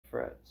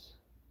frets,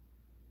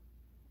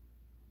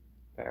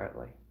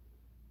 apparently.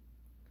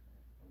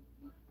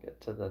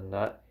 Get to the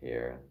nut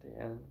here at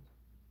the end,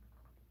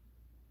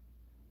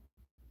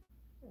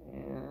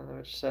 and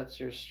which sets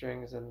your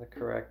strings in the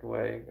correct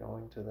way,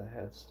 going to the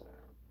headstock,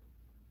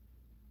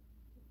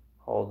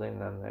 holding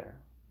them there.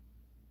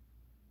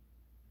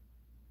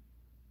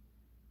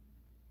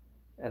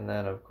 And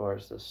then, of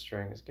course, the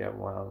strings get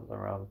wound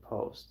around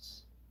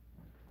posts.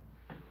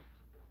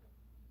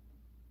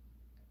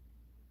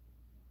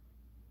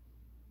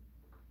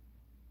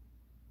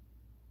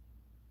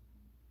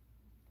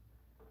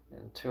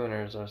 And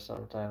tuners are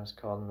sometimes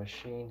called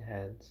machine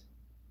heads.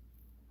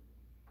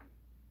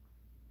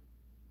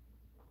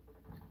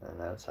 And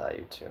that's how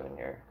you tune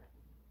your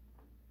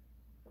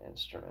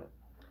instrument.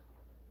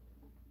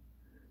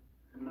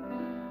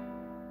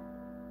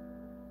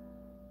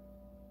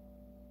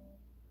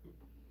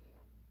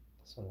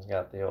 This one's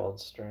got the old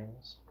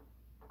strings.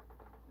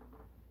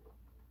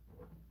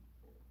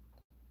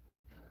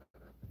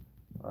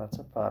 Well, that's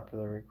a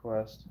popular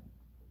request.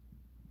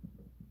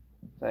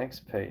 Thanks,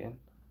 Peyton.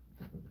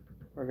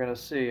 We're gonna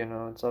see,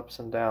 it's ups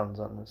and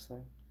downs on this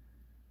thing.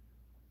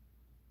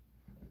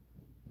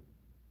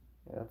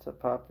 Yeah, it's a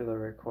popular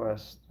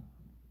request.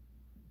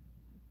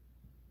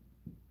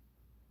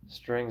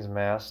 Strings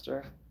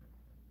master.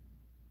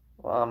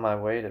 Well, on my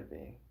way to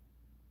be.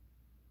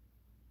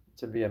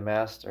 To be a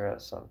master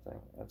at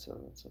something. That's a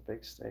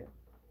big statement.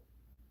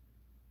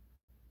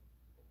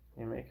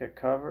 You make a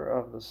cover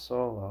of the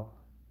solo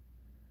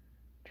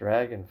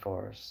Dragon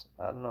Force.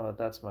 I don't know if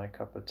that's my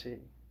cup of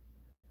tea.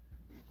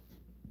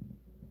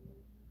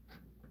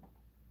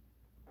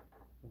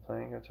 I'm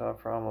playing guitar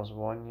for almost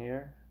 1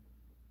 year.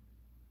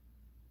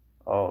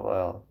 Oh,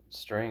 well,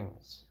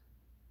 strings.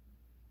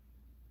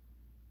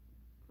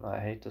 I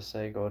hate to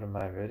say go to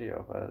my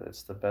video, but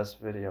it's the best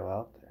video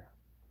out there.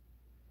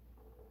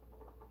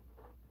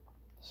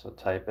 So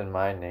type in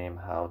my name,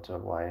 how to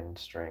widen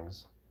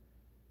strings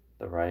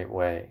the right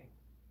way.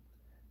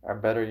 Or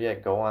better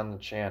yet, go on the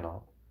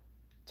channel,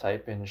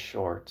 type in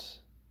shorts,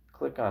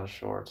 click on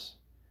shorts,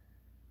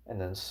 and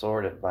then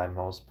sort it by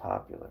most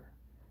popular.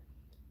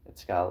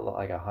 It's got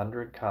like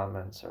 100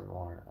 comments or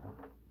more.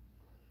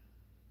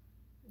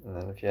 And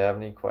then if you have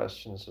any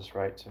questions, just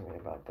write to me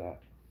about that.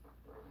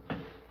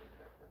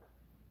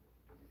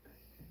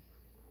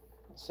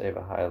 I'll save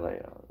a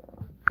highlight on that.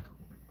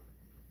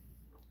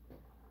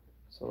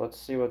 So let's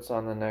see what's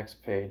on the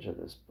next page of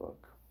this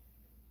book.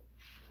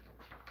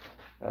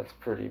 That's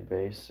pretty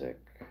basic.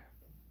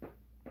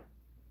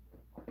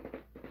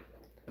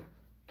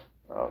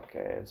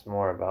 Okay, it's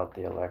more about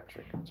the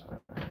electric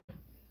guitar.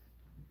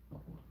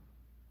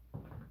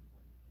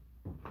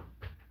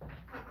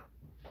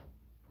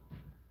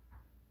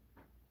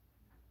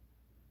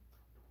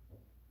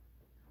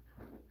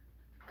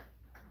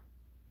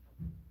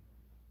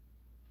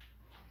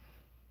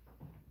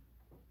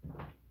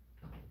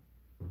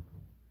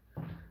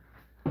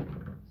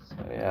 So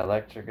yeah,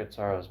 electric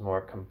guitar has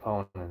more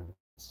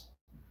components,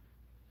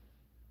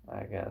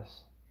 I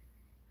guess.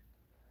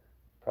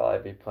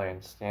 Probably be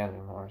playing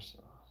standing more, so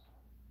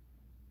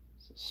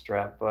it's a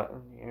strap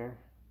button here.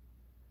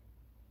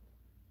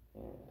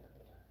 And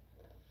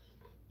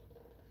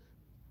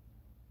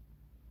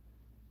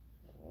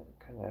it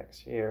connects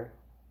here.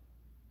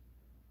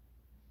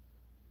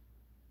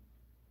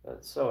 But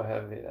it's so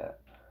heavy that,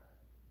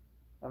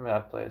 I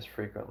play as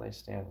frequently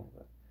standing,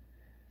 but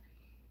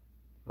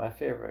my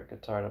favorite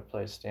guitar to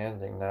play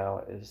standing now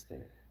is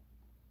the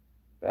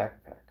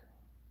Backpacker.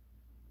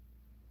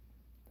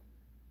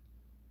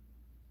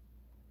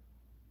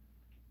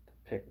 The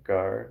pick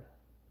guard,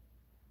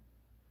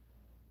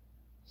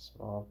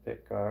 small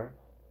pick guard,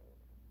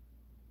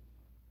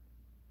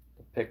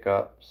 the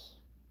pickups.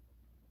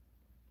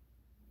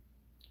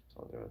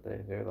 So do what they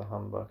do, the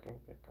humbucking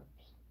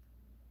pickups.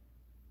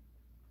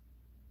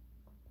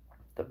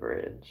 The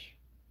bridge.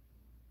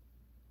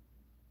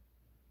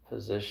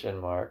 Position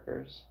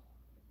markers.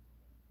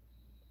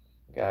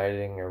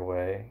 Guiding your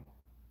way.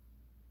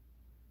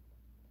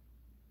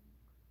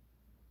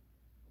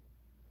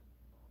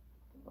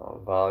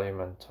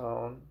 Volume and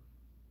tone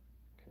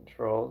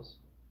controls.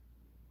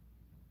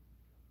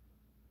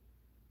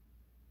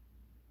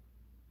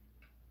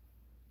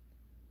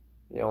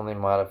 The only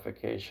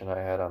modification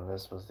I had on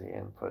this was the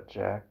input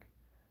jack.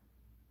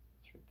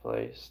 It's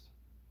replaced.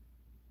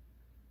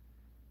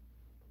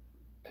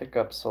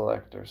 Pickup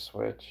selector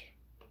switch.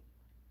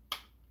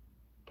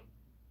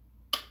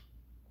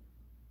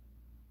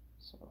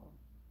 So,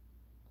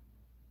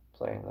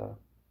 playing the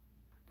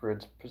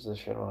bridge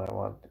position when I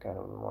want the kind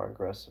of a more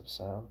aggressive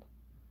sound.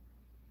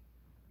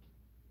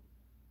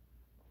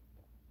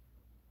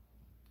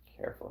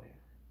 Careful here.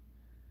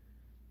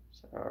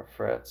 So there are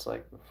frets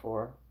like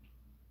before.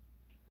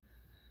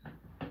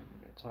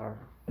 Guitar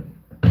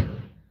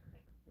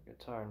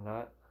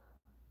nut.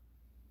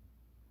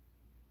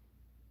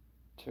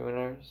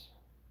 Tuners.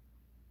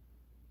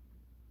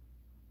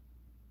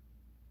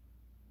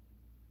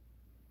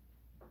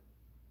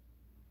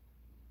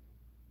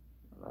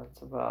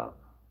 That's about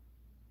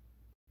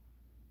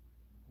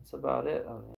it on the